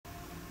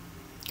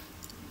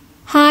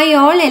Hi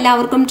all,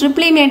 എല്ലാവർക്കും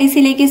triple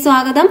മെഡിസിലേക്ക്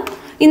സ്വാഗതം.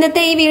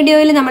 ഇന്നത്തെ ഈ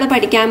വീഡിയോയിൽ നമ്മൾ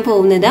പഠിക്കാൻ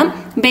പോകുന്നത്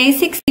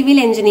ബേസിക് സിവിൽ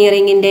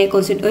എഞ്ചിനീയറിംഗിന്റെ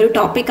ഒരു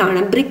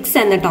ടോപ്പിക്കാണ്. ബ്രിക്സ്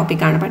എന്ന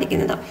ടോപ്പിക്കാണ്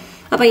പഠിക്കുന്നത്.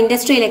 അപ്പോൾ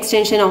ഇൻഡസ്ട്രിയൽ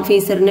എക്സ്റ്റൻഷൻ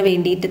ഓഫീസറിന്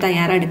വേണ്ടിയിട്ട്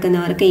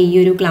തയ്യാറെടുക്കുന്നവർക്ക് ഈ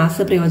ഒരു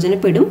ക്ലാസ്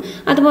പ്രയോജനപ്പെടും.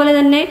 അതുപോലെ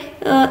തന്നെ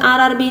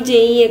RRB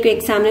JEE ഒക്കെ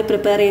എക്സാമിന്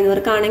പ്രിപ്പയർ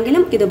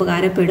ചെയ്യുന്നവർക്കാണെങ്കിലും ഇത്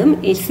ഉപകാരപ്പെടും,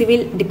 ഈ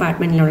സിവിൽ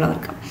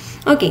ഡിപ്പാർട്ട്മെന്റിലുള്ളവർക്ക്.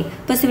 ഓക്കെ,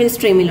 ഇപ്പോൾ സിവിൽ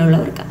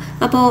സ്ട്രീമിലുള്ളവർക്ക്.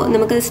 അപ്പോൾ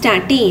നമുക്ക്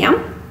സ്റ്റാർട്ട് ചെയ്യാം.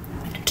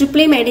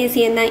 ട്രിപ്പിൾ മെഡിസി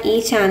എന്ന ഈ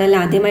ചാനൽ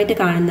ആദ്യമായിട്ട്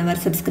കാണുന്നവർ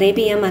സബ്സ്ക്രൈബ്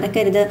ചെയ്യാൻ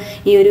മറക്കരുത്.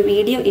 ഈ ഒരു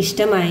വീഡിയോ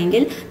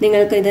ഇഷ്ടമായെങ്കിൽ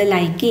നിങ്ങളിത്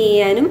ലൈക്ക്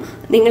ചെയ്യാനും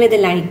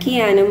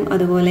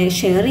അതുപോലെ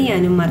ഷെയർ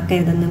ചെയ്യാനും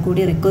മറക്കരുതെന്നും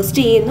കൂടി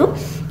റിക്വസ്റ്റ് ചെയ്യുന്നു.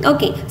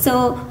 Okay, so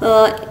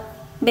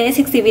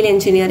basic civil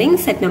engineering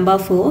set number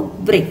 4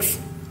 BRICS.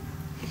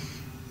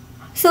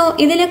 So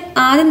ഇതിൽ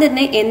ആദ്യം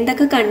തന്നെ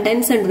എന്തൊക്കെ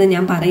കണ്ടന്റ്സ് ഉണ്ടെന്ന്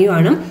ഞാൻ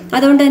പറയുവാണ്.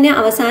 അതുകൊണ്ട് തന്നെ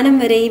അവസാനം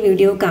വരെ ഈ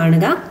വീഡിയോ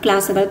കാണുക,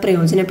 ക്ലാസ്സുകൾ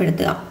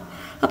പ്രയോജനപ്പെടുത്തുക.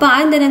 അപ്പോൾ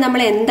ആദ്യം തന്നെ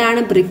നമ്മൾ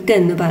എന്താണ് ബ്രിക്ക്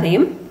എന്ന്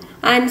പറയും.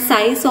 ആൻഡ്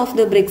സൈസ് ഓഫ്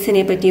ദ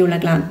ബ്രിക്സിനെ പറ്റിയുള്ള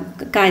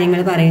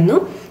കാര്യങ്ങൾ പറയുന്നു.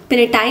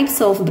 പിന്നെ ടൈപ്സ്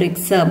ഓഫ്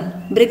ബ്രിക്സ്,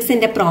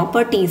 ബ്രിക്സിന്റെ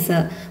പ്രോപ്പർട്ടീസ്,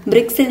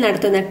 ബ്രിക്സിൽ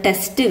നടത്തുന്ന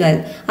ടെസ്റ്റുകൾ,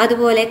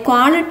 അതുപോലെ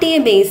ക്വാളിറ്റിയെ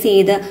ബേസ്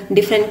ചെയ്ത്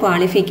ഡിഫറെന്റ്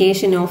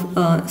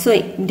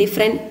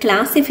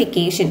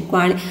ക്ലാസിഫിക്കേഷൻ,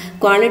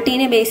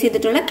 ക്വാളിറ്റീനെ ബേസ്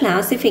ചെയ്തിട്ടുള്ള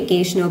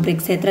ക്ലാസിഫിക്കേഷൻ ഓഫ്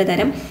ബ്രിക്സ്, എത്ര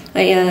തരം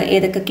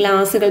ഏതൊക്കെ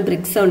ക്ലാസുകൾ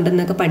ബ്രിക്സ്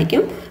ഉണ്ടെന്നൊക്കെ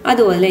പഠിക്കും.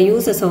 അതുപോലെ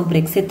യൂസസ് ഓഫ്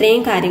ബ്രിക്സ്,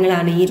 ഇത്രയും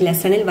കാര്യങ്ങളാണ് ഈ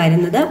ലെസണിൽ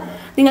വരുന്നത്.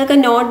 നിങ്ങൾക്ക്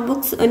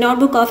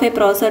നോട്ട്ബുക്ക് ഓഫ് എ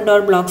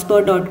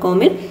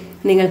professor.blogspot.com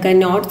നിങ്ങൾക്ക്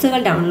നോട്ട്സുകൾ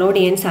ഡൗൺലോഡ്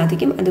ചെയ്യാൻ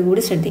സാധിക്കും,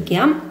 അതുകൂടി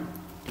ശ്രദ്ധിക്കാം.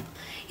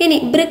 ഇനി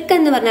ബ്രിക്ക്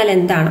എന്ന് പറഞ്ഞാൽ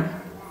എന്താണ്?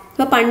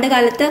 ഇപ്പൊ പണ്ട്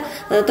കാലത്ത്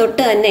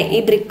തൊട്ട് തന്നെ ഈ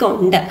ബ്രിക്ക്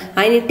ഉണ്ട്.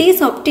 And it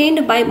is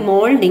obtained by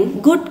moulding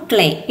good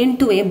clay in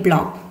to A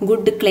block.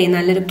 Good clay,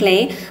 നല്ലൊരു ക്ലേ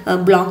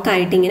ബ്ലോക്ക്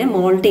ആയിട്ട് ഇങ്ങനെ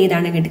മോൾഡ്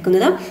ചെയ്താണ്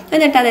എടുക്കുന്നത്.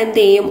 എന്നിട്ട് അത്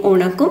എന്ത് ചെയ്യും?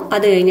 ഉണക്കും.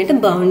 അത് കഴിഞ്ഞിട്ട്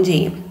ബേൺ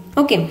ചെയ്യും.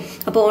 ഓക്കെ,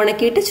 അപ്പോൾ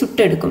ഉണക്കിയിട്ട്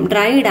ചുട്ടെടുക്കും.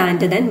 Dried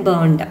and then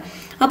burned.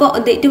 അപ്പോൾ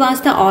it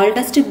was the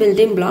oldest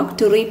building block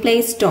two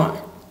replace stone.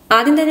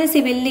 ആദ്യം തന്നെ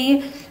സിവിലിൽ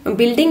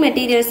ബിൽഡിംഗ്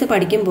മെറ്റീരിയൽസ്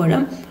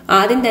പഠിക്കുമ്പോഴും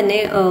ആദ്യം തന്നെ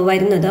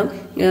വരുന്നത്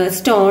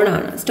സ്റ്റോൺ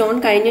ആണ്. സ്റ്റോൺ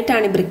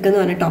കഴിഞ്ഞിട്ടാണ് ബ്രിക്ക് എന്ന്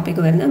പറഞ്ഞ ടോപ്പിക്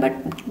വരുന്നത്. But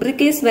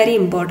brick is very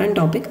important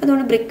topic.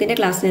 അതുകൊണ്ട് ബ്രിക്കിന്റെ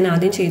ക്ലാസ് ഞാൻ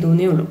ആദ്യം ചെയ്തു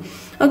എന്നേ ഉള്ളൂ.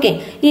 ഓക്കെ,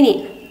 ഇനി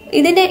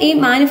ഇതിന്റെ ഈ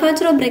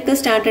manufacture of brick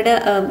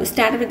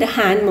started with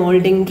hand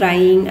moulding,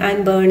 drying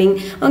and burning,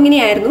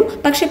 അങ്ങനെയായിരുന്നു.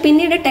 പക്ഷെ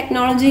പിന്നീട്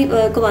ടെക്നോളജി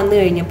ഒക്കെ വന്നു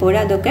കഴിഞ്ഞപ്പോൾ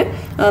അതൊക്കെ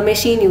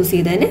മെഷീൻ യൂസ്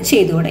ചെയ്ത് തന്നെ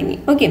ചെയ്തു തുടങ്ങി.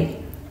 ഓക്കെ,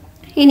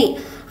 ഇനി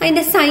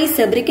അതിന്റെ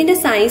സൈസ്, ബ്രിക്കിന്റെ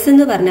സൈസ്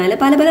എന്ന് പറഞ്ഞാൽ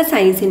പല പല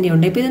സൈസിന്റെ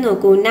ഉണ്ട്. ഇപ്പൊ ഇത്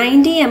നോക്കൂ,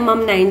 90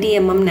 mm, 90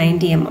 mm,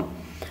 90 mm.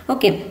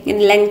 Okay,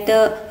 length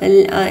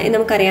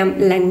നമുക്കറിയാം,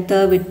 ലെങ്ത്,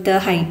 വിഡ്ത്ത്,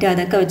 ഹൈറ്റ്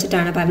അതൊക്കെ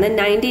വെച്ചിട്ടാണ് പറഞ്ഞത്.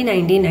 90,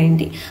 90,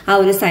 90 ആ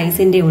ഒരു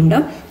സൈസിന്റെ ഉണ്ട്.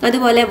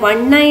 അതുപോലെ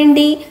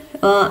 190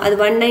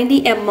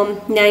 mm,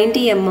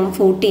 90 mm,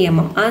 40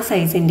 mm ആ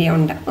സൈസിന്റെ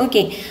ഉണ്ട്.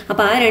 ഓക്കെ,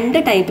 അപ്പൊ ആ രണ്ട്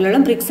ടൈപ്പിലുള്ള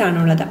ബ്രിക്സ്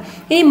ആണുള്ളത്.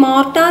 ഇനി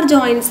മോർട്ടാർ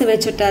ജോയിന്റ്സ്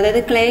വെച്ചിട്ട്,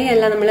 അതായത് ക്ലേ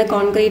അല്ല, നമ്മൾ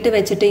കോൺക്രീറ്റ്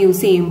വെച്ചിട്ട്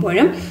യൂസ്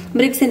ചെയ്യുമ്പോഴും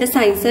ബ്രിക്സിന്റെ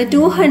സൈസ്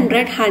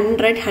 200,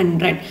 100,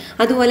 100,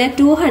 അതുപോലെ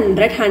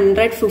 200,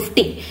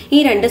 150 ഈ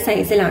രണ്ട്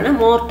സൈസിലാണ്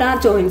മോർട്ടാർ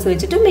ജോയിന്റ്സ്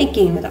വെച്ചിട്ട് മേക്ക്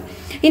ചെയ്യുന്നത്.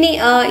 ഇനി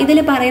ഇതിൽ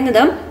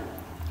പറയുന്നത്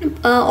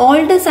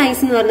ഓൾഡ്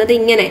സൈസ് എന്ന് പറയുന്നത്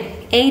ഇങ്ങനെ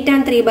 8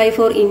 and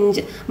 3/4 inch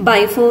by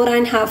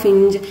 4.5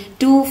 inch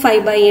to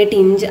 5/8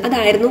 inch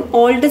അതായിരുന്നു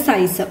ഓൾഡ്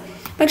സൈസ്.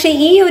 പക്ഷെ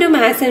ഈ ഒരു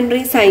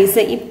മാസൻട്രി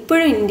സൈസ്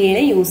ഇപ്പോഴും ഇന്ത്യയിൽ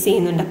യൂസ്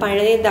ചെയ്യുന്നുണ്ട്.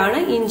 പഴയതാണ്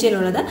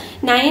ഇഞ്ചിലുള്ളത്.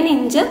 9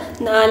 inch,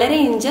 4.5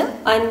 inch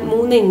and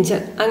 3 inch,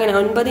 അങ്ങനെ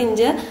 9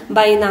 inch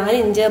by 4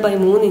 inch by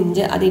 3 inch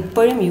അത്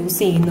ഇപ്പോഴും യൂസ്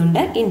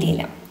ചെയ്യുന്നുണ്ട്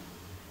ഇന്ത്യയിൽ.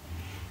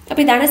 അപ്പൊ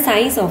ഇതാണ്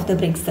സൈസ് ഓഫ് ദ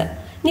ബ്രിക്സ്.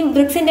 ഇനി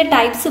ബ്രിക്സിന്റെ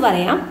ടൈപ്സ്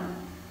പറയാം.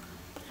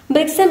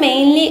 BRICS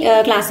mainly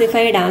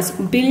classified as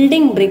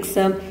building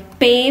BRICS,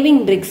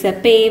 paving BRICS,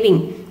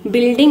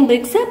 building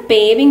BRICS,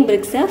 paving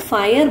BRICS,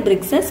 fire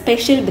BRICS,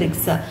 special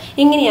BRICS,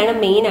 ഇങ്ങനെയാണ്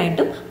മെയിൻ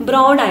ആയിട്ടും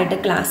ബ്രോഡായിട്ട്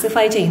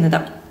ക്ലാസിഫൈ ചെയ്യുന്നത്.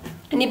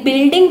 ഇനി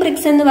ബിൽഡിംഗ്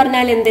ബ്രിക്സ് എന്ന്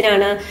പറഞ്ഞാൽ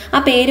എന്തിനാണ്? ആ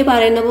പേര്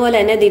പറയുന്ന പോലെ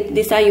തന്നെ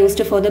this are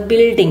used for the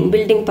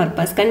building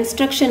purpose,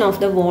 construction of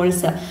the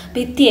walls,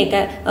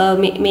 ഭിത്തിയൊക്കെ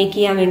make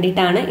ചെയ്യാൻ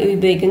വേണ്ടിയിട്ടാണ്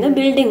ഉപയോഗിക്കുന്നത്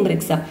ബിൽഡിംഗ്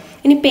ബ്രിക്സ്.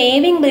 ഇനി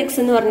പേവിംഗ് ബ്രിക്സ്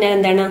എന്ന് പറഞ്ഞാൽ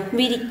എന്താണ്?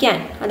 വിരിക്കാൻ,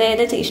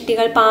 അതായത്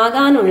ഇഷ്ടികൾ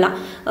പാകാനുള്ള,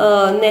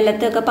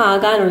 നിലത്തൊക്കെ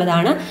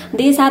പാകാനുള്ളതാണ്.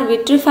 These are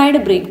vitrified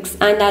BRICS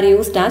and are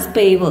used as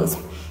pavers.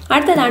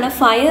 അടുത്തതാണ്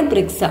ഫയർ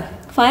ബ്രിക്സ്.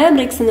 ഫയർ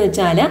ബ്രിക്സ് എന്ന്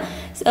വെച്ചാൽ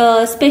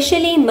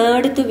specially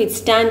made to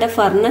withstand the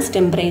furnace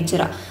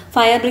temperature.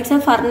 Fire BRICS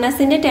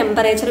ഫർണസിന്റെ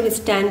temperature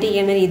withstand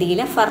ചെയ്യുന്ന രീതിയിൽ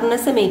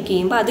ഫർണസ് മേക്ക്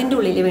ചെയ്യുമ്പോൾ അതിന്റെ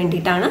ഉള്ളിൽ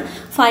വേണ്ടിയിട്ടാണ്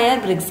ഫയർ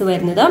ബ്രിക്സ്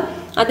വരുന്നത്.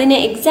 അതിന്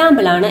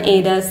എക്സാമ്പിൾ ആണ്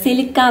ഏത്?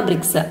 Silica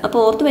BRICS. അപ്പൊ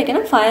ഓർത്തു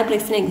വെക്കണം, ഫയർ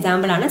ബ്രിക്സിന്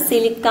എക്സാമ്പിൾ ആണ്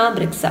സിലിക്ക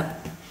ബ്രിക്സ്.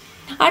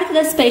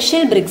 അടുത്തത്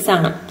സ്പെഷ്യൽ ബ്രിക്സ്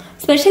ആണ്.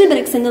 സ്പെഷ്യൽ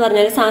ബ്രിക്സ് എന്ന്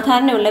പറഞ്ഞാൽ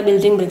സാധാരണയുള്ള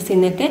ബിൽഡിംഗ് ബ്രിക്സിൽ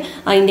നിന്നൊക്കെ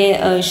അതിന്റെ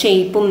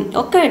ഷേപ്പും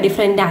ഒക്കെ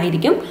ഡിഫറെന്റ്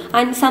ആയിരിക്കും.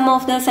 And some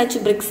of the such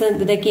BRICS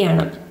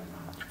ഇതൊക്കെയാണ്.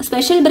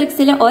 സ്പെഷ്യൽ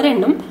ബ്രിക്സിൽ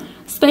ഒരെണ്ണം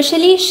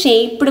സ്പെഷ്യലി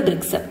ഷേപ്ഡ്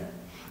ബ്രിക്സ്.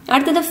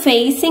 അടുത്തത്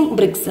facing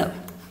BRICS,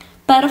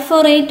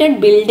 perforated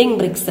building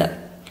BRICS,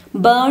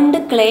 burned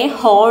clay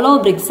hollow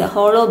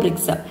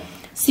bricks,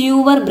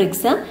 sewer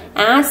BRICS,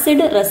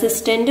 acid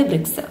resistant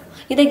BRICS.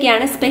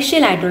 ഇതൊക്കെയാണ്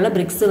സ്പെഷ്യൽ ആയിട്ടുള്ള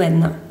ബ്രിക്സ്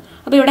വരുന്നത്.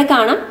 അപ്പോൾ ഇവിടെ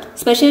കാണാം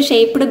സ്പെഷ്യൽ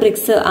ഷേപ്ഡ്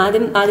ബ്രിക്സ്.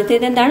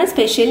 ആദ്യത്തേത് എന്താണ്?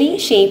 Specially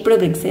shaped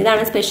BRICS.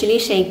 ഇതാണ് സ്പെഷ്യലി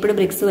ഷേപ്ഡ്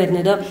ബ്രിക്സ്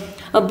വരുന്നത്.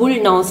 ബുൾ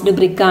നോസ്ഡ്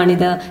ബ്രിക്ക്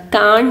ആണിത്,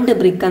 കാൺഡ്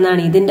ബ്രിക്ക്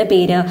എന്നാണ് ഇതിന്റെ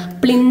പേര്,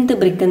 പ്ലിന്ത്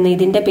ബ്രിക്ക് എന്ന്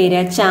ഇതിന്റെ പേര്,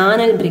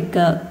 channel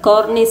brick,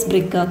 cornice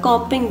brick,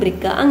 coping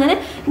brick, അങ്ങനെ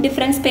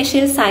ഡിഫറെന്റ്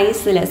സ്പെഷ്യൽ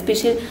സൈസിൽ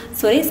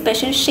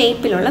സ്പെഷ്യൽ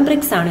ഷേപ്പിലുള്ള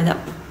ബ്രിക്സ് ആണിത്.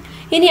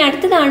 ഇനി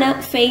അടുത്തതാണ്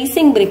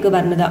ഫേസിംഗ് ബ്രിക്ക്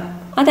പറഞ്ഞത്.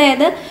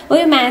 അതായത്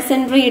ഒരു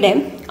മാസൻട്രിയുടെ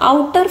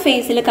ഔട്ടർ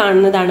ഫേസിൽ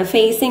കാണുന്നതാണ്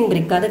ഫേസിംഗ്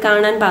ബ്രിക്ക്. അത്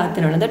കാണാൻ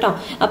പാകത്തിനുള്ളത് കേട്ടോ.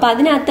 അപ്പൊ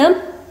അതിനകത്ത്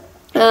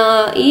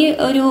ഈ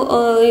ഒരു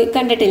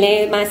കണ്ടിട്ടില്ലേ,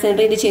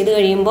 മാസൻട്രി ഇത് ചെയ്ത്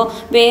കഴിയുമ്പോൾ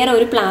വേറെ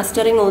ഒരു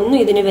പ്ലാസ്റ്ററിങ് ഒന്നും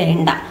ഇതിന്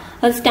വേണ്ട.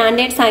 അത്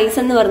സ്റ്റാൻഡേർഡ് സൈസ്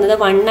എന്ന് പറയുന്നത്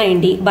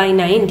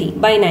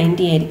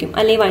 190x90x90 ആയിരിക്കും,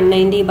 അല്ലെങ്കിൽ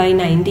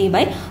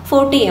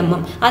 190x90x40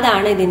 mm.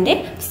 അതാണ് ഇതിന്റെ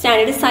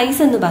സ്റ്റാൻഡേർഡ്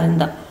സൈസ് എന്ന്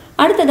പറയുന്നത്.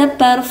 അടുത്തത്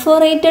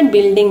പെർഫോറേറ്റഡ്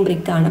ബിൽഡിംഗ്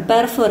ബ്രിക്ക് ആണ്.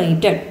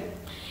 പെർഫോറേറ്റഡ്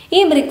ഈ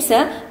ബ്രിക്സ്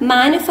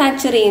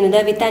മാനുഫാക്ചർ ചെയ്യുന്നത്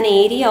with an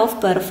area of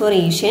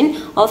പെർഫോറേഷൻ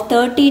of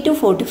 30 to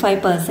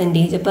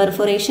 45%.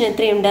 പെർഫോറേഷൻ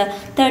എത്രയുണ്ട്?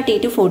 30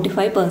 to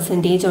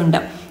 45% ഉണ്ട്.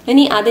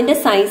 ഇനി അതിന്റെ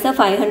സൈസ്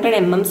 500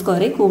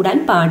 mm² കൂടാൻ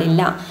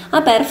പാടില്ല. ആ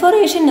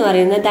പെർഫോറേഷൻ എന്ന്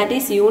പറയുന്നത് that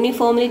is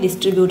uniformly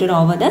distributed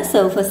over the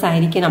surface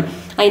ആയിരിക്കണം.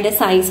 അതിന്റെ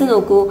സൈസ്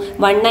നോക്കൂ,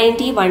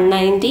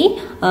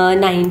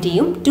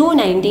 190x190x90യും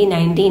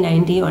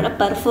 290x90x90യും ആണ്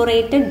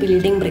പെർഫോറേറ്റഡ്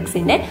ബിൽഡിംഗ്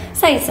ബ്രിക്സിന്റെ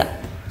സൈസ്.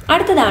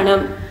 അടുത്തതാണ്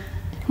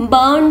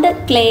burned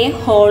clay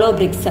hollow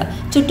bricks.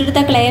 ചുട്ടെടുത്ത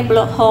clay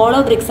hollow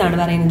bricks ആണ്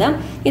പറയുന്നത്.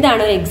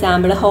 ഇതാണ് ഒരു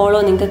എക്സാമ്പിൾ. ഹോളോ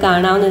നിങ്ങൾക്ക്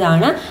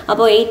കാണാവുന്നതാണ്.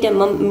 അപ്പോൾ 8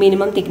 mm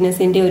മിനിമം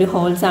തിക്നെസിന്റെ ഒരു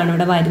ഹോൾസ് ആണ്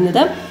ഇവിടെ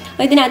വരുന്നത്.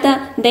 ഇതിനകത്ത്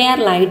they are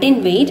light in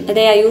wait.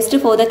 They are used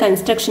for the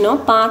construction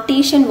of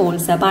partition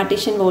walls.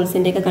 Partition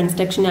വോൾസിന്റെ ഒക്കെ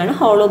കൺസ്ട്രക്ഷൻ ആണ്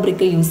ഹോളോ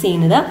ബ്രിക്ക് യൂസ്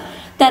ചെയ്യുന്നത്.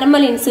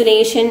 തെർമൽ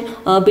ഇൻസുലേഷൻ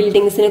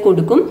ബിൽഡിംഗ്സിന്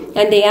കൊടുക്കും.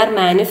 And they are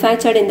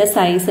manufactured in the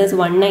sizes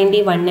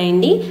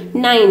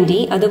 190x190x90,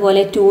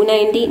 അതുപോലെ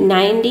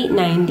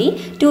 290x90x90,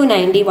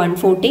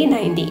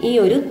 290x140x90. ഈ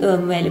ഒരു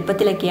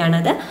വലുപ്പത്തിലൊക്കെയാണ്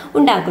അത്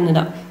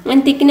ഉണ്ടാക്കുന്നത്.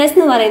 And thickness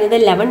എന്ന് പറയുന്നത്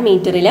 11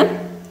 മീറ്ററിൽ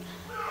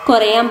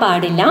കുറയാൻ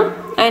പാടില്ല.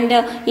 ആൻഡ്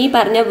ഈ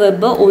പറഞ്ഞ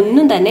വെബ്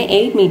ഒന്നും തന്നെ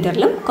 8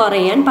 മീറ്ററിലും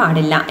കുറയാൻ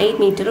പാടില്ല. 8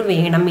 മീറ്റർ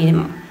വേണം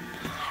മിനിമം.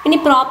 ഇനി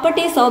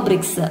properties of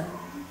BRICS.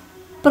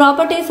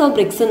 Properties of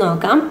BRICS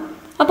നോക്കാം.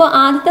 അപ്പോൾ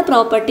ആദ്യത്തെ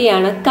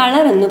പ്രോപ്പർട്ടിയാണ്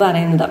കളർ എന്ന്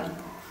പറയുന്നത്.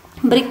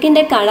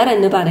 ബ്രിക്കിന്റെ കളർ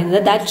എന്ന് പറയുന്നത്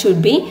that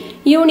should be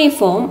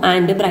uniform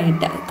and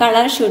bright.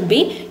 Colour should be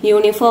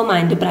uniform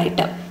and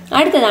bright.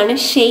 അടുത്തതാണ്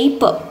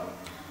ഷേപ്പ്.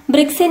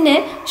 ബ്രിക്സിന്റെ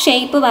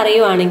ഷേപ്പ്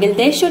പറയുവാണെങ്കിൽ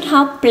they should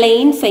have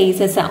plain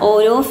faces.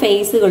 ഓരോ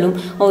ഫേസുകളും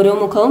ഓരോ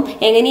മുഖവും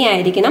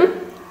എങ്ങനെയായിരിക്കണം?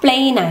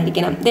 പ്ലെയിൻ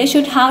ആയിരിക്കണം. They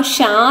should have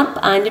sharp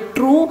and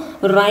true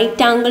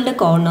right angled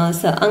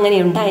corners. അങ്ങനെ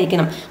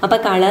ഉണ്ടായിരിക്കണം. അപ്പൊ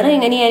കളർ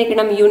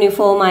എങ്ങനെയായിരിക്കണം?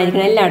 യൂണിഫോം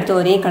ആയിരിക്കണം, എല്ലായിടത്തും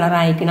ഒരേ കളർ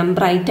ആയിരിക്കണം,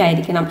 ബ്രൈറ്റ്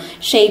ആയിരിക്കണം.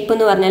 ഷേപ്പ്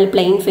എന്ന് പറഞ്ഞാൽ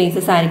പ്ലെയിൻ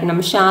ഫേസസ് ആയിരിക്കണം,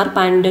 sharp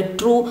and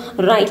true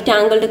right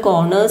angled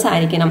corners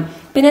ആയിരിക്കണം.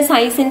 പിന്നെ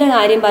സൈസിന്റെ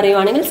കാര്യം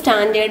പറയുവാണെങ്കിൽ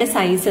സ്റ്റാൻഡേർഡ്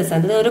സൈസസ്,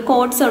 അത് ഒരു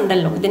കോഡ്സ്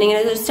ഉണ്ടല്ലോ, ഇതിനിങ്ങനെ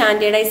ഒരു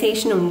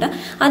സ്റ്റാൻഡേർഡൈസേഷൻ ഉണ്ട്,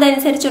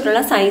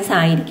 അതനുസരിച്ചിട്ടുള്ള സൈസ്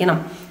ആയിരിക്കണം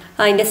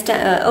അതിന്റെ.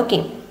 ഓക്കെ,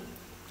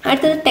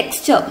 അടുത്തത്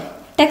ടെക്സ്ചർ.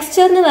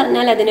 ടെക്സ്ചർ എന്ന്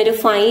പറഞ്ഞാൽ അതിനൊരു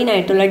ഫൈൻ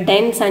ആയിട്ടുള്ള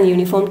ഡെൻസ് ആൻഡ്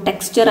യൂണിഫോം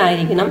ടെക്സ്ചർ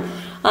ആയിരിക്കണം.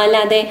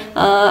 അല്ലാതെ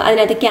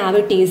അതിനകത്ത്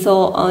ക്യാവിറ്റീസോ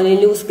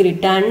ലൂസ്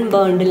ഗ്രിറ്റ്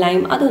അൺബേൺഡ്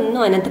ലൈം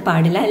അതൊന്നും അതിനകത്ത്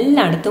പാടില്ല.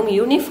 എല്ലായിടത്തും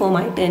യൂണിഫോം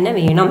ആയിട്ട് തന്നെ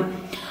വേണം.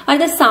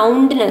 അടുത്ത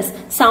സൗണ്ട്നെസ്.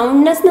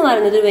 സൗണ്ട്നെസ് എന്ന്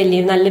പറയുന്നത്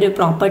വലിയൊരു നല്ലൊരു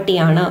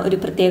പ്രോപ്പർട്ടിയാണ്, ഒരു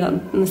പ്രത്യേക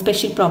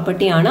സ്പെഷ്യൽ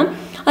പ്രോപ്പർട്ടിയാണ്.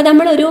 അത്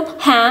നമ്മളൊരു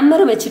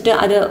ഹാമർ വെച്ചിട്ട്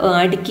അത്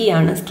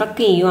അടിക്കുകയാണ്,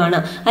 സ്ട്രക്ക് ചെയ്യുവാണ്,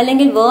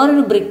 അല്ലെങ്കിൽ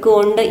വേറൊരു ബ്രിക്ക്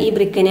കൊണ്ട് ഈ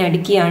ബ്രിക്കിനെ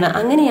അടിക്കുകയാണ്.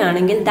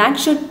 അങ്ങനെയാണെങ്കിൽ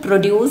that should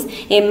produce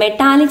A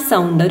metallic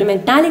sound. ഒരു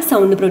മെറ്റാലിക്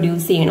സൗണ്ട്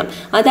പ്രൊഡ്യൂസ് ചെയ്യണം.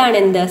 അതാണ്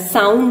എന്ത്?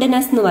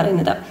 സൗണ്ട്നെസ് എന്ന്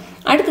പറയുന്നത്.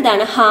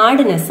 അടുത്തതാണ്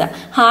ഹാർഡ്നെസ്.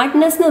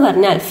 ഹാർഡ്നെസ് എന്ന്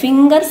പറഞ്ഞാൽ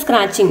finger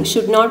scratching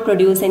should not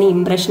produce any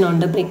impression on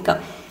the brick.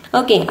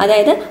 Okay,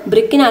 അതായത്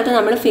ബ്രിക്കിനകത്ത്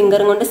നമ്മൾ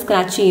ഫിംഗർ കൊണ്ട്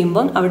സ്ക്രാച്ച്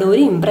ചെയ്യുമ്പോൾ അവിടെ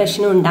ഒരു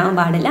ഇംപ്രഷനും ഉണ്ടാകാൻ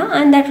പാടില്ല.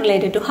 And that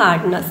related to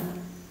hardness.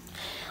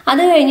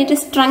 അത് കഴിഞ്ഞിട്ട്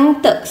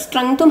സ്ട്രെങ്ത്.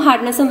 സ്ട്രെങ്ത്തും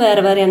ഹാർഡ്നെസ്സും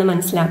വേറെ വേറെയാണ്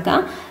മനസ്സിലാക്കുക.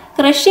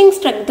 ക്രഷിംഗ്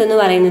സ്ട്രെങ്ത് എന്ന്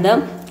പറയുന്നത്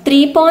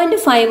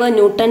 3.5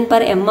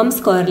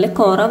 Newton/mm²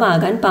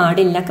 കുറവാകാൻ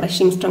പാടില്ല.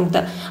 ക്രഷിംഗ് സ്ട്രെങ്ത്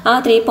ആ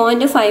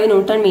 3.5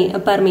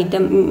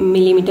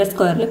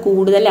 Newton/mm²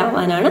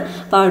 കൂടുതലാവാനാണ്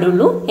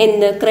പാടുള്ളൂ.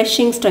 എന്ത്?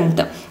 Crushing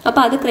strength. അപ്പൊ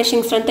അത്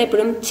ക്രഷിംഗ് സ്ട്രെങ്ത്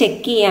എപ്പോഴും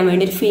ചെക്ക് ചെയ്യാൻ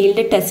വേണ്ടി ഒരു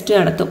ഫീൽഡ് ടെസ്റ്റ്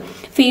നടത്തും.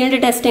 ഫീൽഡ്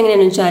ടെസ്റ്റ്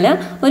എങ്ങനെയാണെന്ന് വെച്ചാൽ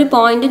ഒരു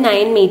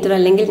 0.9 മീറ്റർ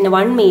അല്ലെങ്കിൽ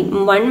 1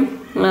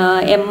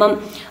 mm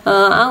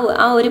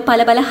ആ ഒരു പല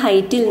പല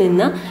ഹൈറ്റിൽ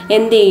നിന്ന്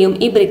എന്ത് ചെയ്യും?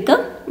 ഈ ബ്രിക്ക്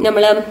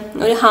നമ്മൾ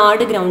ഒരു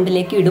ഹാർഡ്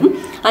ഗ്രൗണ്ടിലേക്ക് ഇടും.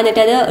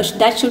 എന്നിട്ട് അത്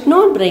that should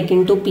not break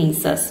in to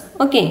pieces.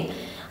 Okay,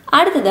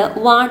 അടുത്തത്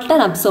വാട്ടർ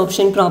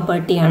അബ്സോർപ്ഷൻ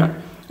പ്രോപ്പർട്ടിയാണ്.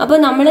 അപ്പോൾ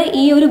നമ്മൾ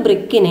ഈ ഒരു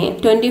ബ്രിക്കിനെ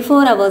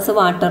 24 hours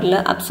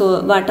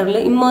വാട്ടറിൽ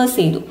ഇമ്മേഴ്സ്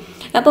ചെയ്തു.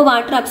 അപ്പോൾ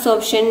വാട്ടർ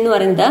അബ്സോർപ്ഷൻ എന്ന്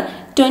പറയുന്നത്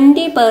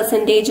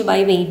 20% ബൈ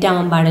വെയിറ്റ്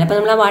ആവാൻ പാടില്ല. അപ്പോൾ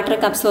നമ്മൾ ആ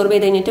വാട്ടറൊക്കെ അബ്സോർബ്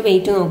ചെയ്ത് കഴിഞ്ഞിട്ട്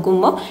വെയിറ്റ്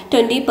നോക്കുമ്പോൾ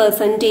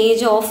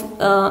 20% ഓഫ്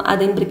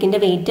അതിന് ബ്രിക്കിന്റെ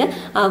വെയിറ്റ്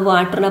ആ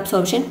വാട്ടർ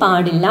അബ്സോർപ്ഷൻ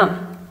പാടില്ല.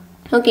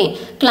 ഓക്കെ,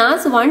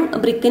 ക്ലാസ് 1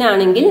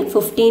 ബ്രിക്കിനാണെങ്കിൽ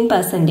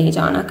 15%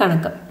 ആണ്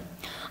കണക്ക്.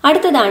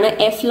 അടുത്തതാണ്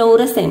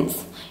എഫ്ലോറസെൻസ്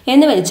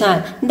എന്ന് വെച്ചാൽ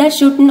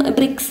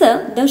BRICS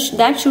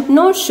that should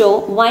not show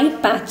white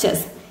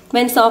patches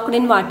when soaked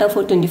in water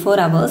for 24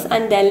 hours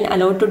and then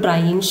allowed to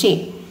dry in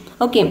shade.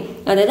 Okay,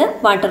 അതായത്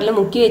വാട്ടറിൽ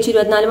മുക്കി വെച്ച്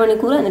 24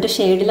 മണിക്കൂർ എന്നിട്ട്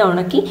ഷെയ്ഡിൽ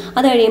ഉണക്കി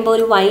അത് കഴിയുമ്പോൾ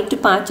ഒരു വൈറ്റ്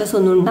പാച്ചസ്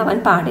ഒന്നും ഉണ്ടാവാൻ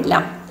പാടില്ല.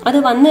 അത്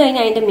വന്നു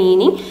കഴിഞ്ഞാൽ അതിന്റെ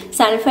meaning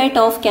sulphate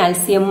of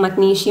calcium,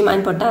 magnesium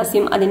and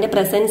potassium അതിന്റെ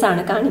പ്രസൻസ്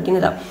ആണ്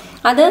കാണിക്കുന്നത്.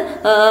 അത്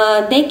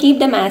ദേ keep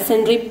the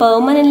masonry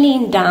permanently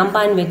in damp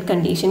and wet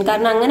condition.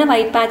 കാരണം അങ്ങനെ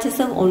വൈറ്റ്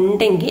പാച്ചസ്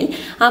ഉണ്ടെങ്കിൽ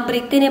ആ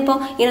ബ്രിക്കിന് ഇപ്പോൾ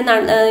ഇങ്ങനെ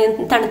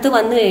തണുത്ത്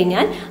വന്നു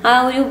കഴിഞ്ഞാൽ ആ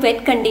ഒരു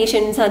വെറ്റ്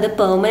കണ്ടീഷൻസ് അത്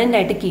പെർമനന്റ്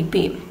ആയിട്ട് കീപ്പ്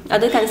ചെയ്യും.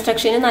 അത്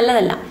കൺസ്ട്രക്ഷന്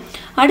നല്ലതല്ല.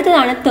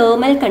 അടുത്തതാണ്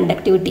thermal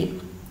conductivity.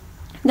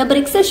 The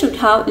bricks should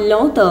have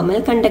low thermal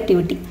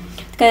conductivity.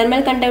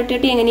 Thermal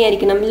conductivity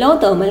എങ്ങനെയായിരിക്കണം? ലോ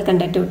തെർമൽ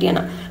കണ്ടക്ടിവിറ്റി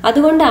ആണ്.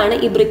 അതുകൊണ്ടാണ്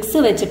ഈ ബ്രിക്സ്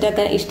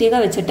വെച്ചിട്ടൊക്കെ ഇഷ്ടിക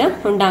വെച്ചിട്ട്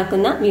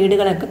ഉണ്ടാക്കുന്ന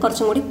വീടുകളൊക്കെ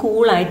കുറച്ചും കൂടി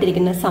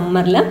കൂളായിട്ടിരിക്കുന്നത്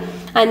സമ്മറിൽ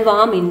and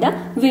warm in the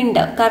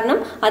winter. കാരണം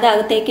അത്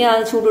അകത്തേക്ക്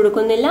ചൂട്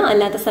കൊടുക്കുന്നില്ല,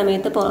 അല്ലാത്ത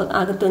സമയത്ത്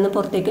അകത്തുനിന്ന്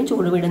പുറത്തേക്കും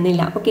ചൂട്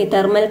വിടുന്നില്ല. Okay,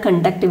 thermal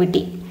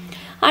conductivity.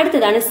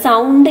 അടുത്തതാണ്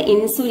സൗണ്ട്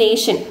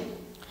ഇൻസുലേഷൻ.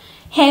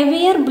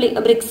 ഹെവിയർ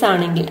ബ്രിക്സ്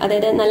ആണെങ്കിൽ,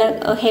 അതായത് നല്ല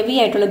ഹെവി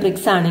ആയിട്ടുള്ള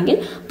ബ്രിക്സ് ആണെങ്കിൽ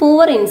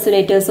പൂവർ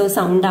ഇൻസുലേറ്റേഴ്സോ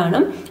സൗണ്ട് ആണ്.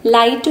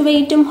 ലൈറ്റ്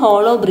വെയ്റ്റും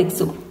ഹോളോ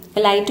ബ്രിക്സും,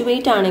 ലൈറ്റ്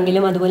വെയ്റ്റ്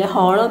ആണെങ്കിലും അതുപോലെ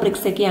ഹോളോ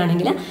ബ്രിക്സ് ഒക്കെ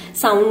ആണെങ്കിൽ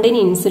സൗണ്ടിന്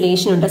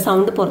ഇൻസുലേഷൻ ഉണ്ട്,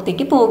 സൗണ്ട്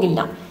പുറത്തേക്ക് പോകില്ല.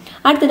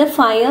 അടുത്തത്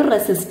ഫയർ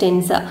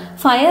റെസിസ്റ്റൻസ്.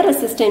 ഫയർ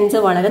റെസിസ്റ്റൻസ്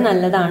വളരെ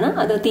നല്ലതാണ്,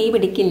 അത് തീ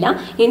പിടിക്കില്ല.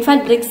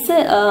 In fact BRICS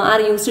are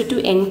used to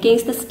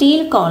encase the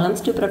steel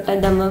columns to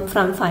protect them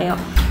from fire.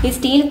 ഈ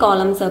സ്റ്റീൽ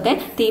കോളംസ് ഒക്കെ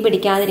തീ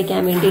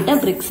പിടിക്കാതിരിക്കാൻ വേണ്ടിയിട്ട്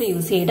ബ്രിക്സ്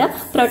യൂസ് ചെയ്ത്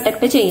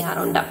പ്രൊട്ടക്ട്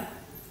ചെയ്യാറുണ്ട്.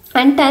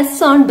 ആൻഡ്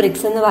ടെസ്റ്റ് ഓൺ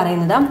ബ്രിക്സ് എന്ന്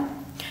പറയുന്നത്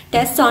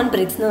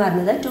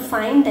to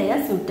find there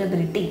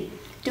suitability.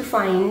 To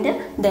find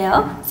there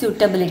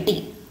suitability.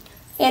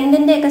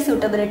 എന്തിൻ്റെയൊക്കെ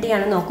suitability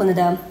ആണ്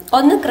നോക്കുന്നത്?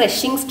 ഒന്ന്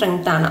ക്രഷിംഗ്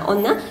സ്ട്രെങ്ത് ആണ്,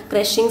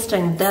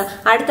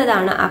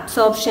 അടുത്തതാണ്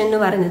അബ്സോർപ്ഷൻ എന്ന്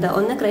പറയുന്നത്.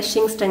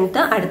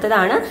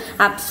 അടുത്തതാണ്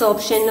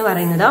അബ്സോർപ്ഷൻ എന്ന്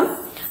പറയുന്നത്.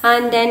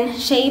 And then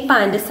shape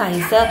and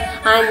size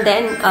and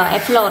then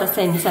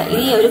efflorescence.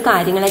 ഈ ഒരു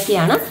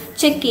കാര്യങ്ങളൊക്കെയാണ്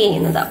ചെക്ക്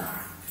ചെയ്യുന്നത്.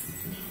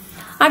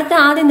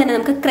 ആദ്യം തന്നെ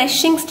നമുക്ക്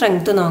ക്രഷിംഗ്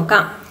സ്ട്രെങ്ത്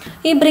നോക്കാം.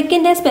 ഈ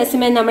ബ്രിക്കിന്റെ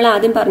സ്പെസിമെൻ നമ്മൾ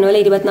ആദ്യം പറഞ്ഞ പോലെ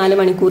 24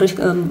 മണിക്കൂർ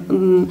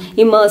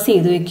ഇമേഴ്സ്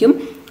ചെയ്ത് വെക്കും.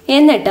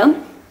 എന്നിട്ട്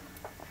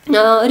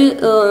ഒരു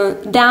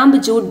ഡാംപ്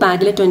ജൂട്ട്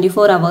ബാഗിൽ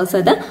 24 hours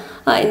അത്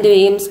എന്ത്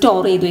ചെയ്യും?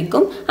 സ്റ്റോർ ചെയ്ത്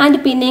വെക്കും. ആൻഡ്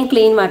പിന്നെയും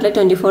ക്ലീൻ വാട്ടറിൽ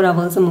 24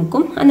 hours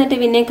മുക്കും. എന്നിട്ട്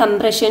പിന്നെ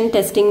കംപ്രഷൻ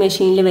ടെസ്റ്റിംഗ്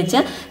മെഷീനിൽ വെച്ച്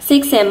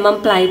 6 mm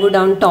plywood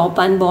on top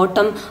and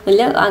bottom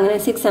അങ്ങനെ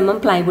 6 mm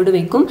പ്ലൈവുഡ്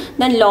വെക്കും.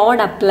 ദെൻ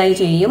ലോഡ് അപ്ലൈ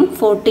ചെയ്യും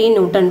 14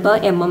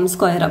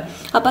 Nm².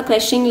 അപ്പൊ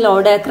ക്രഷിംഗ്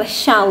ലോഡ്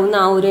ക്രഷ് ആവുന്ന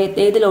ആ ഒരു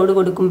ഏത് ലോഡ്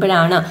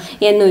കൊടുക്കുമ്പോഴാണ്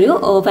എന്നൊരു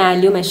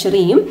വാല്യൂ മെഷർ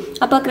ചെയ്യും.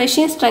 അപ്പൊ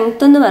ക്രഷിംഗ്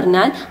സ്ട്രെങ്ത് എന്ന്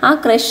പറഞ്ഞാൽ ആ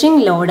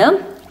crushing load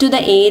to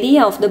the area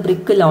of the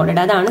brick loaded.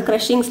 അതാണ്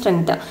ക്രഷിംഗ്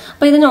സ്ട്രെങ്ത്.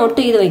 അപ്പൊ ഇത് നോട്ട്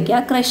ചെയ്ത്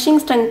വെക്കുക.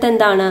 ക്രഷിംഗ് സ്ട്രെങ്ത്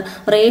എന്താണ്?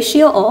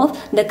 Ratio of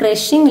the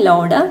crushing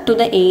load to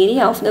the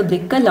area of the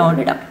brick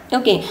loaded.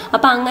 Okay,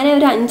 അപ്പൊ അങ്ങനെ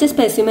ഒരു 5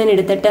 സ്പെസിമെൻ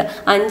എടുത്തിട്ട്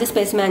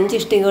 5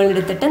 ഇഷ്ടികകൾ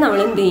എടുത്തിട്ട്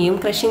നമ്മൾ എന്ത് ചെയ്യും?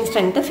 ക്രഷിംഗ്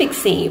സ്ട്രെങ്ത്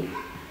ഫിക്സ് ചെയ്യും.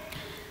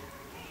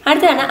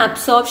 അടുത്താണ്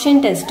അബ്സോർപ്ഷൻ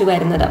ടെസ്റ്റ്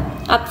വരുന്നത്.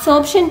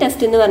 അബ്സോർപ്ഷൻ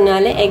ടെസ്റ്റ് എന്ന്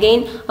പറഞ്ഞാൽ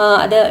അഗെയിൻ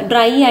അത്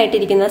ഡ്രൈ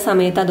ആയിട്ടിരിക്കുന്ന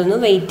സമയത്ത് അതൊന്ന്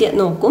വെയിറ്റ്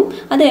നോക്കും.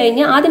 അത്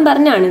കഴിഞ്ഞ് ആദ്യം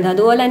പറഞ്ഞാണിത്.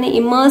 അതുപോലെ തന്നെ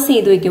ഇമേഴ്സ്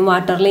ചെയ്ത് വെക്കും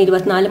വാട്ടറിൽ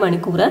 24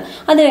 മണിക്കൂർ.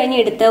 അത് കഴിഞ്ഞ്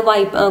എടുത്ത്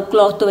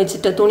ക്ലോത്ത്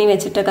വെച്ചിട്ട് തുണി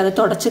വെച്ചിട്ടൊക്കെ അത്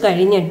തുടച്ച്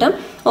കഴിഞ്ഞിട്ട്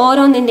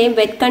ഓരോന്നിന്റെയും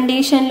വെറ്റ്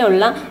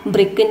കണ്ടീഷനിലുള്ള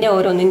ബ്രിക്കിന്റെ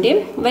ഓരോന്നിന്റെയും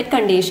വെറ്റ്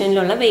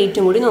കണ്ടീഷനിലുള്ള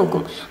വെയിറ്റും കൂടി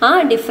നോക്കും. ആ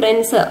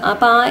ഡിഫറൻസ്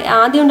അപ്പൊ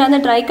ആദ്യം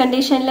ഉണ്ടാകുന്ന ഡ്രൈ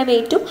കണ്ടീഷനിലെ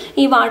വെയിറ്റും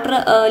ഈ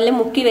വാട്ടറിൽ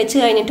മുക്കി വെച്ച്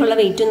കഴിഞ്ഞിട്ടുള്ള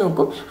വെയിറ്റും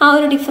നോക്കും. ആ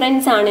ഒരു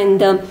ഡിഫറൻസ് ആണ്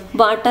എന്ത്?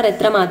 വാട്ടർ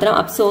എത്രമാത്രം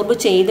അബ്സോർബ്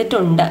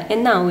ചെയ്തിട്ടുണ്ട്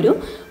എന്ന ആ ഒരു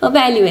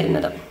വാല്യൂ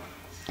വരുന്നത്.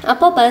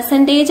 അപ്പോൾ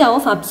പെർസെൻറ്റേജ്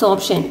ഓഫ്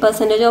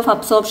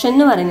അബ്സോർപ്ഷൻ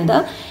എന്ന് പറയുന്നത്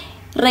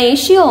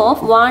ratio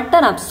of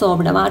water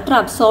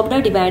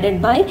absorbed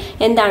divided by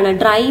എന്താണ്?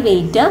 Dry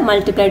wait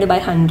multiplied by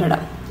 100.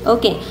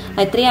 Okay,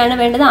 എത്രയാണ്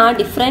വേണ്ടത്? ആ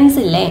ഡിഫറൻസ്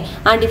ഇല്ലേ,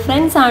 ആ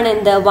ഡിഫറൻസ് ആണ്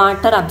എന്ത്?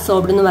 വാട്ടർ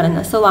അബ്സോർബ്ഡ് എന്ന്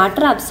പറയുന്നത്. So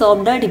water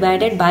absorbed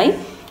divided by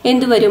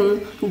എന്ത് വരും?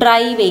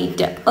 Dry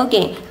wait.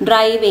 Okay,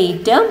 dry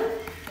wait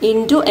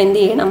into എന്ത്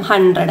ചെയ്യണം?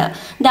 100.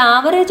 ദ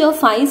ആവറേജ് ഓഫ്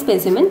 5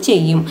 സ്പെസിമെൻ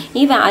ചെയ്യും.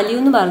 ഈ വാല്യൂ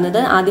എന്ന് പറയുന്നത്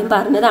ആദ്യം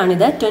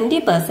പറഞ്ഞതാണിത്.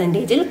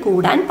 20%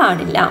 കൂടാൻ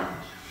പാടില്ല.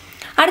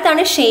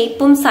 അടുത്താണ്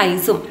ഷേപ്പും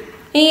സൈസും.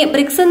 ഈ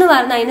ബ്രിക്സ് എന്ന്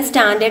പറഞ്ഞാൽ അതിന്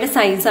സ്റ്റാൻഡേർഡ്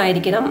സൈസ്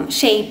ആയിരിക്കണം.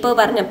 ഷേപ്പ്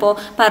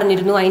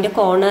പറഞ്ഞിരുന്നു അതിന്റെ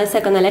കോർണേഴ്സ്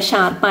ഒക്കെ നല്ല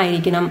ഷാർപ്പ്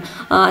ആയിരിക്കണം,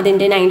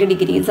 അതിന്റെ 90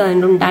 degrees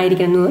അതിൻ്റെ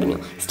ഉണ്ടായിരിക്കണം എന്ന് പറഞ്ഞു.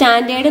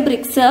 സ്റ്റാൻഡേർഡ്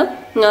ബ്രിക്സ്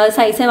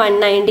സൈസ്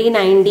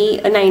 190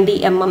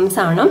 mm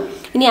ആണ്.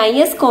 ഇനി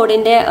IS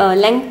കോഡിന്റെ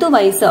ലെങ്ത്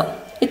വൈസ്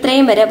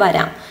ഇത്രയും വരെ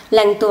വരാം.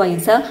 Length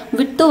vice,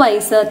 width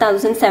vice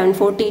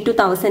 1740 to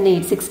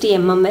 1860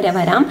 mm വരെ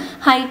വരാം.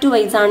 ഹൈറ്റ്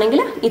വൈസ്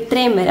ആണെങ്കിൽ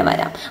ഇത്രയും വരെ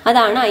വരാം.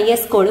 അതാണ്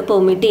IS കോഡ്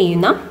പെർമിറ്റ്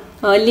ചെയ്യുന്ന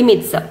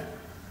ലിമിറ്റ്സ്.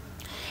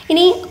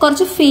 ഇനി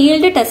കുറച്ച്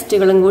ഫീൽഡ്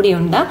ടെസ്റ്റുകളും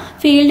കൂടിയുണ്ട്.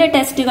 ഫീൽഡ്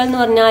ടെസ്റ്റുകൾ എന്ന്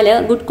പറഞ്ഞാൽ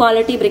ഗുഡ്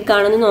ക്വാളിറ്റി ബ്രിക്ക്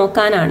ആണെന്ന്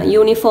നോക്കാനാണ്.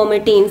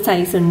 യൂണിഫോമിറ്റി ഇൻ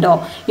സൈസ് ഉണ്ടോ,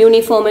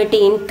 യൂണിഫോമിറ്റി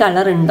ഇൻ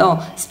കളർ ഉണ്ടോ,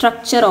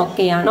 സ്ട്രക്ചർ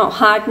ഓക്കെ ആണോ,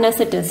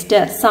 hardness test,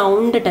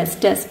 sound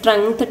test,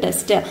 strength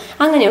test,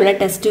 അങ്ങനെയുള്ള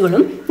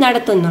ടെസ്റ്റുകളും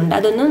നടത്തുന്നുണ്ട്.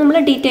 അതൊന്നും നമ്മൾ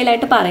ഡീറ്റെയിൽ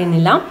ആയിട്ട്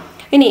പറയുന്നില്ല.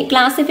 ഇനി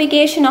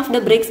classification of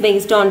the BRICS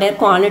based on there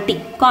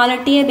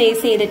ക്വാളിറ്റിയെ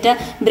base ചെയ്തിട്ട്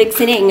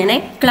ബ്രിക്സിനെ എങ്ങനെ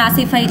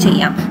ക്ലാസിഫൈ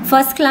ചെയ്യാം?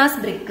 First class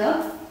brick,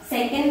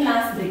 second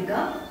class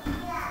brick,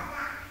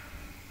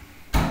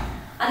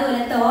 അതുപോലെ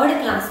third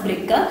class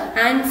brick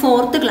and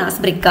fourth class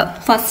brick.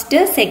 First,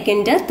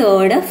 second,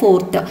 third,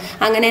 fourth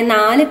അങ്ങനെ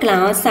 4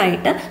 ക്ലാസ്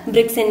ആയിട്ട്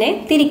ബ്രിക്സിനെ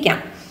തിരിക്കാം.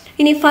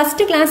 ഇനി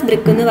ഫസ്റ്റ് ക്ലാസ്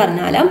ബ്രിക്ക് എന്ന്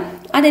പറഞ്ഞാൽ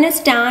അതിന്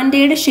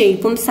സ്റ്റാൻഡേർഡ്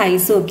ഷേപ്പും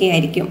സൈസും ഒക്കെ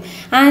ആയിരിക്കും.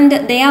 And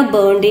they are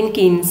burned in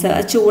കിൻസ്,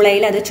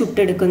 ചൂളയിൽ അത്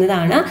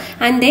ചുട്ടെടുക്കുന്നതാണ്.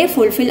 And they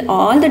fulfil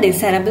all the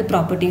desirable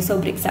properties of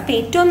BRICS. അപ്പോൾ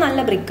ഏറ്റവും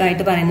നല്ല ബ്രിക്ക്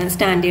ആയിട്ട് പറയുന്നത്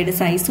സ്റ്റാൻഡേർഡ്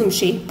സൈസും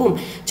ഷേപ്പും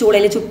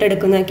ചൂളയിൽ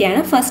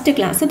ചുട്ടെടുക്കുന്നതൊക്കെയാണ് ഫസ്റ്റ്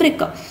ക്ലാസ്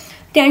ബ്രിക്ക്.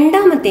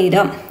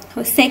 രണ്ടാമത്തേത്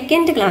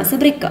second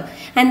class brick.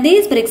 And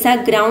these BRICS R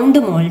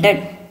ground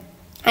moulded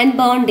and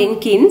burned in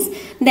kilns.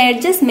 The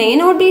edges may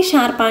not be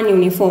sharp and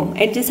uniform.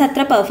 Edges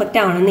അത്ര perfect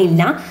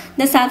ആവണമെന്നില്ല.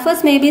 The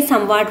surface may be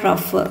somewhat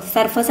rough.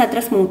 Surface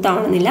അത്ര smooth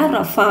ആവണമെന്നില്ല,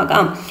 rough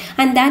ആകാം.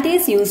 And that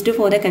is used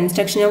for the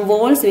construction of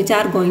walls which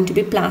are going to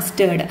be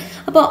plastered.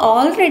 അപ്പോൾ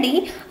already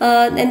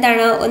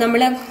എന്താണ്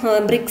നമ്മൾ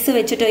BRICS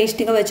വെച്ചിട്ടോ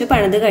ഇഷ്ടിക വെച്ചോ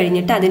പണിത്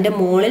കഴിഞ്ഞിട്ട് അതിന്റെ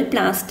മുകളിൽ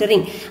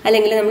പ്ലാസ്റ്ററിങ്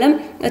അല്ലെങ്കിൽ നമ്മൾ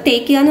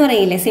തേക്കുക എന്ന്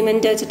പറയില്ലേ,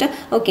 സിമെന്റ് വെച്ചിട്ട്.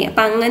 ഓക്കെ,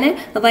 അപ്പൊ അങ്ങനെ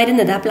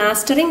വരുന്നത് ആ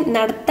പ്ലാസ്റ്ററിങ്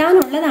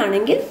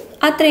നടത്താനുള്ളതാണെങ്കിൽ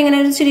അത്ര ഇങ്ങനെ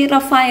ഒരു ഇച്ചിരി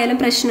റഫായാലും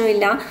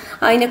പ്രശ്നമില്ല,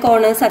 അതിന്റെ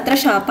കോർണേഴ്സ് അത്ര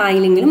ഷാർപ്പ്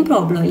ആയില്ലെങ്കിലും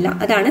പ്രോബ്ലം ഇല്ല.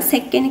 അതാണ്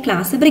സെക്കൻഡ്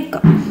ക്ലാസ്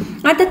ബ്രിക്ക്.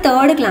 അടുത്ത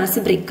തേർഡ് ക്ലാസ്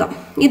ബ്രിക്ക്.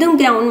 ഇതും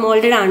ഗ്രൗണ്ട്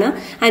മോൾഡഡ് ആണ്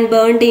ആൻഡ്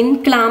ബേൺഡ് ഇൻ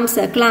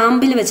ക്ലാംസ്,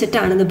 ക്ലാമ്പിൽ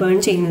വെച്ചിട്ടാണ് ഇത് ബേൺ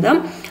ചെയ്യുന്നത്.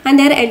 And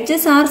their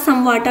edges are some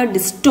what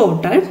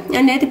distorted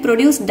and ഇത്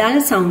പ്രൊഡ്യൂസ് ഡൾ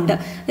സൗണ്ട്.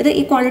 ഇത്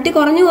ഈ ക്വാളിറ്റി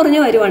കുറഞ്ഞു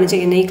വരുവാണ്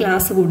ചെയ്യുന്നത് ഈ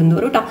ക്ലാസ്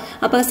കൂടുന്നതോറും കേട്ടോ.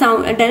 അപ്പൊ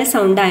ഡൾ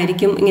സൗണ്ട്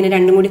ആയിരിക്കും ഇങ്ങനെ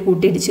രണ്ടും കൂടി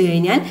കൂട്ടിയിടിച്ചു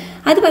കഴിഞ്ഞാൽ.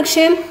 അത്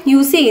പക്ഷേ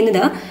യൂസ്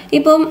ചെയ്യുന്നത്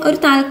ഇപ്പം ഒരു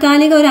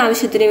താൽക്കാലിക ഒരു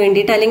ആവശ്യത്തിന്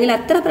വേണ്ടിയിട്ട് അല്ലെങ്കിൽ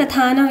അത്ര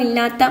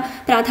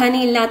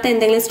പ്രാധാന്യമില്ലാത്ത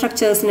എന്തെങ്കിലും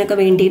സ്ട്രക്ചേഴ്സിനൊക്കെ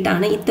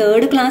വേണ്ടിയിട്ടാണ് ഈ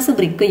തേർഡ് ക്ലാസ്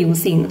ബ്രിക്ക്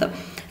യൂസ് ചെയ്യുന്നത്.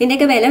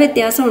 ഇതിന്റെയൊക്കെ വില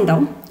വ്യത്യാസം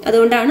ഉണ്ടാവും,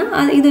 അതുകൊണ്ടാണ്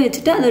ഇത്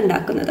വെച്ചിട്ട് അത്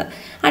ഉണ്ടാക്കുന്നത്.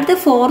 അടുത്ത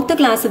ഫോർത്ത്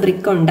ക്ലാസ്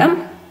ബ്രിക്ക് ഉണ്ട്.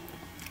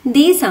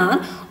 These are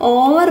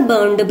over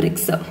burned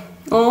BRICS.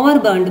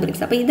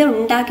 അപ്പൊ ഇത്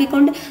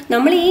ഉണ്ടാക്കിക്കൊണ്ട്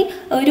നമ്മൾ ഈ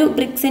ഒരു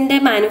ബ്രിക്സിന്റെ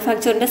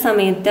മാനുഫാക്ചറിന്റെ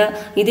സമയത്ത്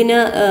ഇതിന്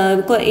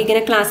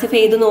ഇങ്ങനെ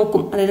ക്ലാസിഫൈ ചെയ്ത്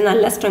നോക്കും. അതായത്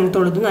നല്ല സ്ട്രെങ്ത്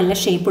ഉള്ളതും നല്ല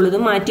ഷേപ്പ്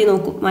ഉള്ളതും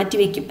മാറ്റി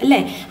വെക്കും അല്ലേ.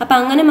 അപ്പൊ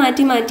അങ്ങനെ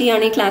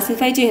മാറ്റിയാണ് ഈ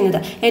ക്ലാസിഫൈ ചെയ്യുന്നത്.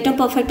 ഏറ്റവും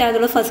പെർഫെക്റ്റ്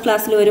ആയിട്ടുള്ള ഫസ്റ്റ്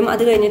ക്ലാസ്സിൽ വരും,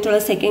 അത് കഴിഞ്ഞിട്ടുള്ള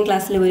സെക്കൻഡ്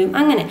ക്ലാസ്സിൽ വരും,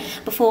 അങ്ങനെ.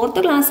 അപ്പൊ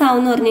ഫോർത്ത് ക്ലാസ്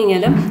ആവുമെന്ന് പറഞ്ഞു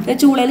കഴിഞ്ഞാൽ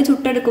ചൂളയിൽ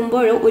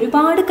ചുട്ടെടുക്കുമ്പോൾ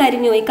ഒരുപാട്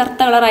കരിഞ്ഞു പോയി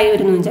കറുത്ത കളറായി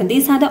വരുന്നു വെച്ചാൽ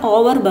these are the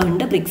over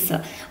burned BRICS.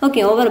 Okay,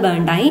 over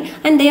burned ആയി.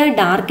 And they are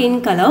dark in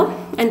colour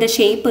and the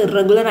shape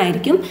irregular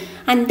ആയിരിക്കും.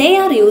 And they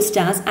are used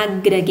as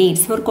aggregates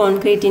for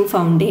concrete in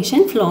foundation,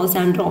 floors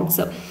and roads.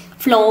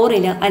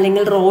 ഫ്ലോറിൽ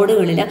അല്ലെങ്കിൽ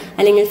റോഡുകളിൽ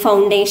അല്ലെങ്കിൽ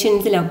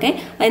ഫൗണ്ടേഷൻസിലൊക്കെ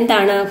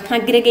എന്താണ്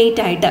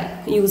aggregate ആയിട്ട്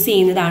use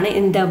ചെയ്യുന്നതാണ്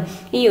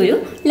ഈ ഒരു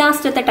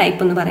ലാസ്റ്റത്തെ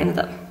ടൈപ്പ് എന്ന്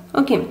പറയുന്നത്.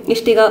 ഓക്കെ,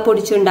 ഇഷ്ടിക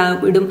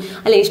പൊടിച്ചുണ്ടായിടും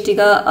അല്ലെ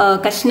ഇഷ്ടിക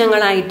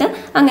കഷ്ണങ്ങളായിട്ട്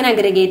അങ്ങനെ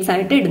അഗ്രിഗേറ്റ്സ്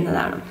ആയിട്ട്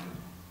ഇടുന്നതാണ്.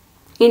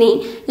 ഇനി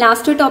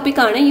ലാസ്റ്റ്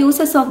ടോപ്പിക് ആണ്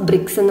യൂസസ് ഓഫ്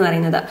ബ്രിക്സ് എന്ന്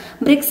പറയുന്നത്.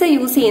 ബ്രിക്സ്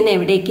യൂസ് ചെയ്യുന്ന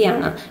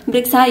എവിടേക്കാണ്?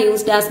 BRICS are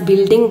used as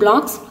building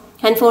blocks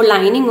and for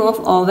lining of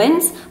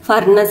ovens,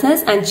 furnaces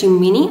and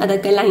chimney,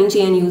 അതൊക്കെ ലൈൻ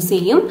ചെയ്യാൻ യൂസ്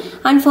ചെയ്യും.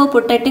 and for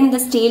protecting the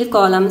steel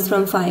columns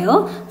from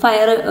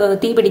fire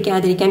തീ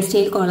പിടിക്കാതിരിക്കാൻ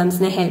steel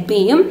കോളംസിനെ help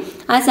ചെയ്യും.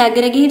 as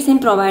aggregates in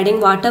providing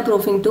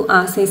waterproofing to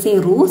RCC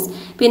roofs.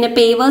 പിന്നെ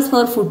pavers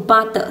for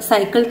footpath,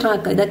 cycle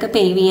track, ഇതൊക്കെ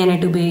pave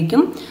ചെയ്യാനായിട്ട്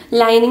ഉപയോഗിക്കും.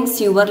 lining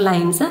sewer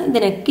lines,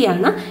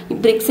 ഇതിനൊക്കെയാണ്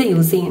BRICS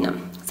use ചെയ്യുന്നത്.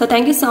 So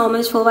thank you so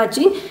much for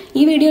watching.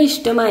 ഈ video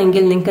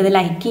ഇഷ്ടമായെങ്കിൽ നിങ്ങൾക്ക് അത്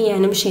ലൈക്ക്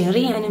ചെയ്യാനും ഷെയർ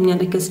ചെയ്യാനും ഞാൻ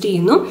റിക്വസ്റ്റ്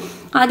ചെയ്യുന്നു.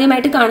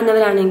 ആദ്യമായിട്ട്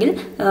കാണുന്നവരാണെങ്കിൽ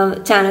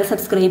ചാനൽ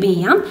സബ്സ്ക്രൈബ്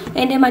ചെയ്യാം.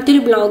 എൻ്റെ മറ്റൊരു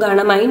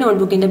ബ്ലോഗാണ് my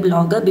നോട്ട്ബുക്കിൻ്റെ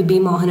blog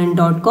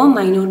bibimohanan.com.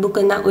 My notebook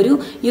എന്ന ഒരു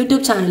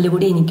യൂട്യൂബ് ചാനൽ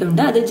കൂടി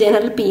എനിക്കുണ്ട്. അത്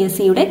ജനറൽ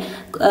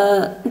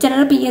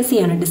PSC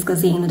ആണ്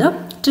ഡിസ്കസ് ചെയ്യുന്നത്.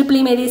 ട്രിപ്പിൾ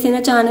മെരീസ്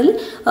എന്ന channel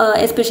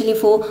especially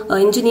for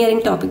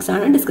engineering topics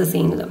ആണ് ഡിസ്കസ്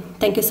ചെയ്യുന്നത്.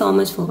 Thank you so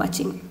much for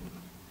watching.